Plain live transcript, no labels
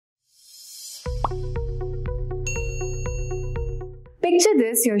Picture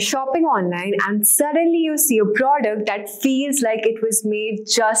this, you're shopping online and suddenly you see a product that feels like it was made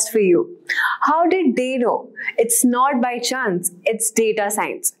just for you. How did they know? It's not by chance, it's data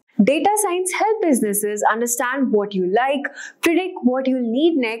science. Data science helps businesses understand what you like, predict what you'll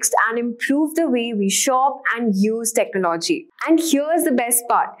need next, and improve the way we shop and use technology. And here's the best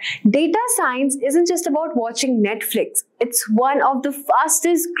part. Data science isn't just about watching Netflix. It's one of the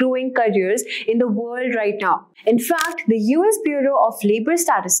fastest growing careers in the world right now. In fact, the US Bureau of Labor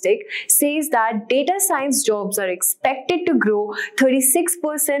Statistics says that data science jobs are expected to grow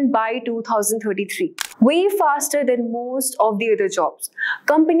 36% by 2033, way faster than most of the other jobs.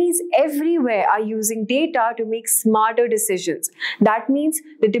 Companies everywhere are using data to make smarter decisions. That means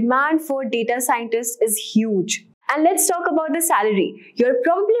the demand for data scientists is huge. And let's talk about the salary. You're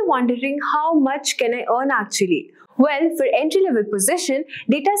probably wondering, how much can I earn actually? Well, for entry-level position,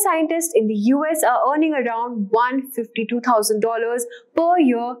 data scientists in the US are earning around $152,000 per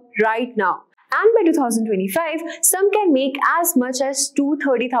year right now. And by 2025, some can make as much as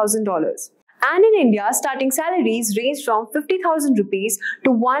 $230,000. And in India, starting salaries range from 50,000 rupees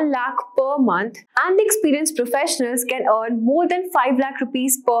to 1 lakh per month, and the experienced professionals can earn more than 5 lakh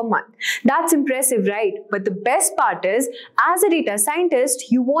rupees per month. That's impressive, right? But the best part is, as a data scientist,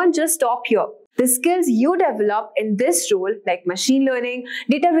 you won't just stop here. The skills you develop in this role, like machine learning,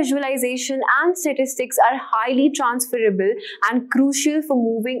 data visualization, and statistics, are highly transferable and crucial for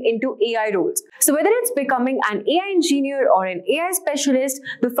moving into AI roles. So whether it's becoming an AI engineer or an AI specialist,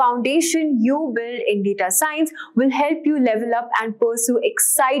 the foundation you build in data science will help you level up and pursue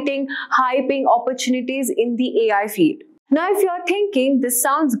exciting, high-paying opportunities in the AI field. Now, if you're thinking, this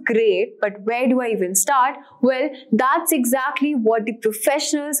sounds great, but where do I even start? Well, that's exactly what the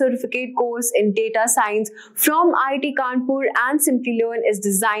professional certificate course in data science from IIT Kanpur and Simplilearn is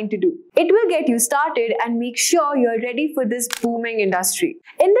designed to do. It will get you started and make sure you're ready for this booming industry.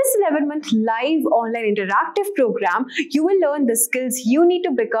 In this 11-month live online interactive program, you will learn the skills you need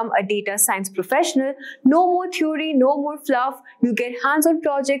to become a data science professional. No more theory, no more fluff. You get hands-on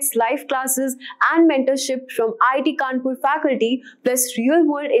projects, live classes, and mentorship from IIT Kanpur faculty, plus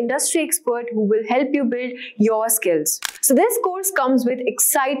real-world industry expert who will help you build your skills. So this course comes with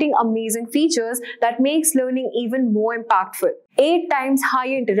exciting, amazing features that makes learning even more impactful. 8 times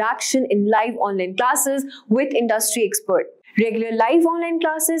higher interaction in live online classes with industry expert. Regular live online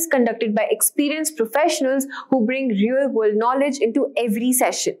classes conducted by experienced professionals who bring real-world knowledge into every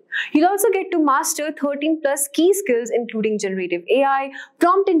session. You'll also get to master 13 plus key skills including generative AI,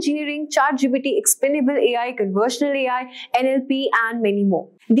 prompt engineering, ChatGPT, explainable AI, conversational AI, NLP, and many more.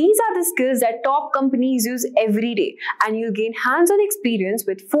 These are the skills that top companies use every day, and you'll gain hands-on experience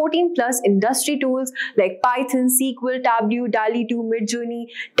with 14 plus industry tools like Python, SQL, Tableau, DALL-E 2, Midjourney,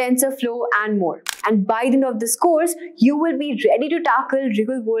 TensorFlow, and more. And by the end of this course, you will be ready to tackle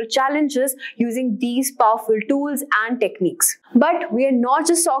real-world challenges using these powerful tools and techniques. But we are not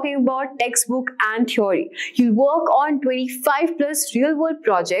just talking about textbook and theory. You'll work on 25 plus real-world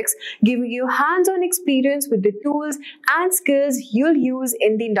projects, giving you hands-on experience with the tools and skills you'll use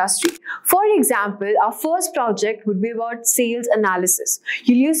in the industry. For example, our first project would be about sales analysis.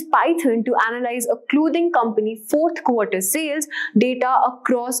 You'll use Python to analyze a clothing company fourth quarter sales data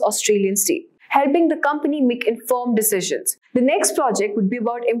across Australian states, helping the company make informed decisions. The next project would be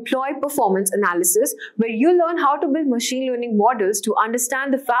about employee performance analysis, where you learn how to build machine learning models to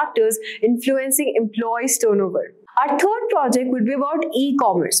understand the factors influencing employees' turnover. Our third project would be about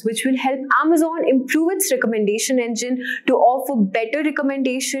e-commerce, which will help Amazon improve its recommendation engine to offer better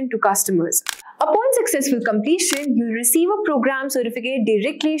recommendation to customers. Upon successful completion, you'll receive a program certificate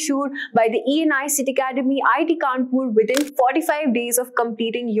directly issued by the ENICT Academy IIT Kanpur within 45 days of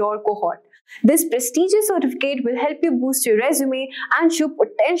completing your cohort. This prestigious certificate will help you boost your resume and show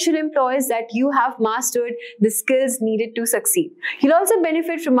potential employers that you have mastered the skills needed to succeed. You'll also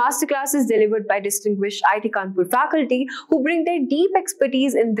benefit from masterclasses delivered by distinguished IIT Kanpur faculty who bring their deep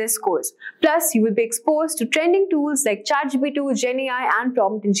expertise in this course. Plus, you will be exposed to trending tools like ChatGPT, GenAI, and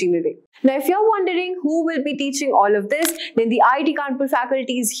prompt engineering. Now, if you're wondering who will be teaching all of this, then the IIT Kanpur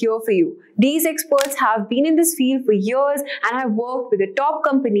faculty is here for you. These experts have been in this field for years and have worked with the top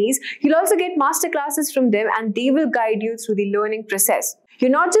companies. You'll also get masterclasses from them, and they will guide you through the learning process. You're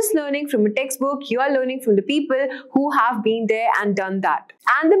not just learning from a textbook, you are learning from the people who have been there and done that.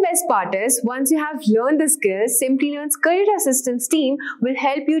 And the best part is, once you have learned the skills, Simplilearn's Career Assistance team will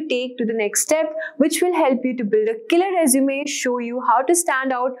help you take to the next step, which will help you to build a killer resume, show you how to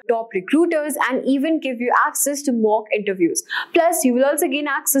stand out top recruiters, and even give you access to mock interviews. Plus, you will also gain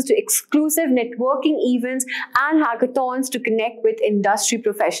access to exclusive networking events and hackathons to connect with industry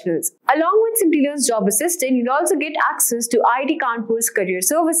professionals. Along with Simplilearn's Job Assistant, you'll also get access to IIT Kanpur's career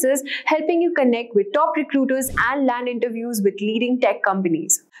services, helping you connect with top recruiters and land interviews with leading tech companies.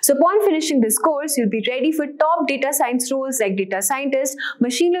 So upon finishing this course, you'll be ready for top data science roles like data scientist,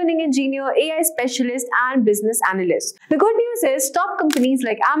 machine learning engineer, AI specialist, and business analyst. The good news is top companies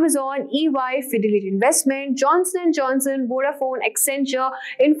like Amazon, EY, Fidelity Investment, Johnson & Johnson, Vodafone, Accenture,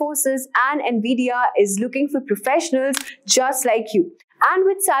 Infosys, and Nvidia is looking for professionals just like you. And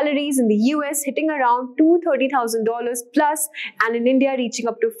with salaries in the US hitting around $230,000 plus and in India reaching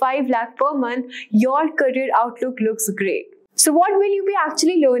up to 5 lakh per month, your career outlook looks great. So what will you be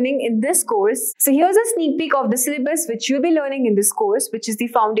actually learning in this course? So here's a sneak peek of the syllabus which you'll be learning in this course, which is the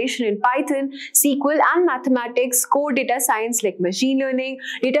foundation in Python, SQL and mathematics, core data science like machine learning,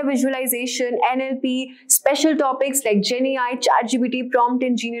 data visualization, NLP, special topics like GenAI, ChatGPT, prompt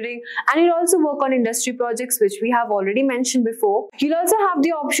engineering, and you'll also work on industry projects which we have already mentioned before. You'll also have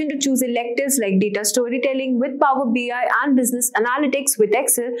the option to choose electives like data storytelling with Power BI and business analytics with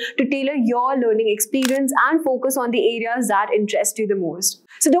Excel to tailor your learning experience and focus on the areas that interest you the most.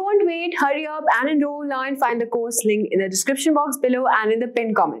 So don't wait, hurry up and enroll now and find the course link in the description box below and in the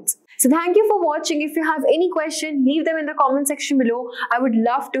pinned comments. So thank you for watching. If you have any question, leave them in the comment section below. I would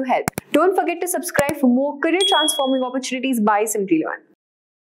love to help. Don't forget to subscribe for more career transforming opportunities by Simplilearn.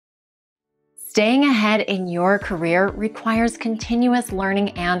 Staying ahead in your career requires continuous learning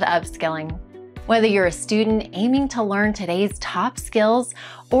and upskilling. Whether you're a student aiming to learn today's top skills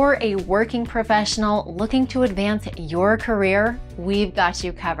or a working professional looking to advance your career, we've got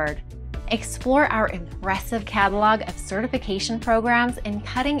you covered. Explore our impressive catalog of certification programs in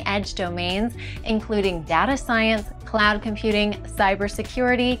cutting-edge domains, including data science, cloud computing,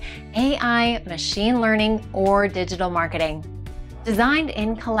 cybersecurity, AI, machine learning, or digital marketing. Designed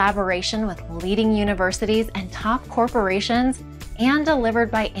in collaboration with leading universities and top corporations, and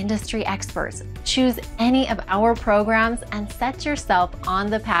delivered by industry experts, choose any of our programs and set yourself on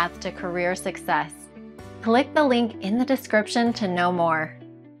the path to career success. Click the link in the description to know more.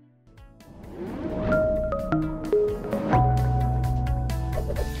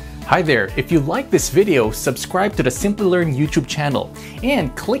 Hi there, if you like this video, subscribe to the Simplilearn YouTube channel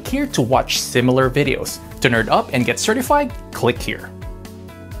and click here to watch similar videos. To nerd up and get certified, click here.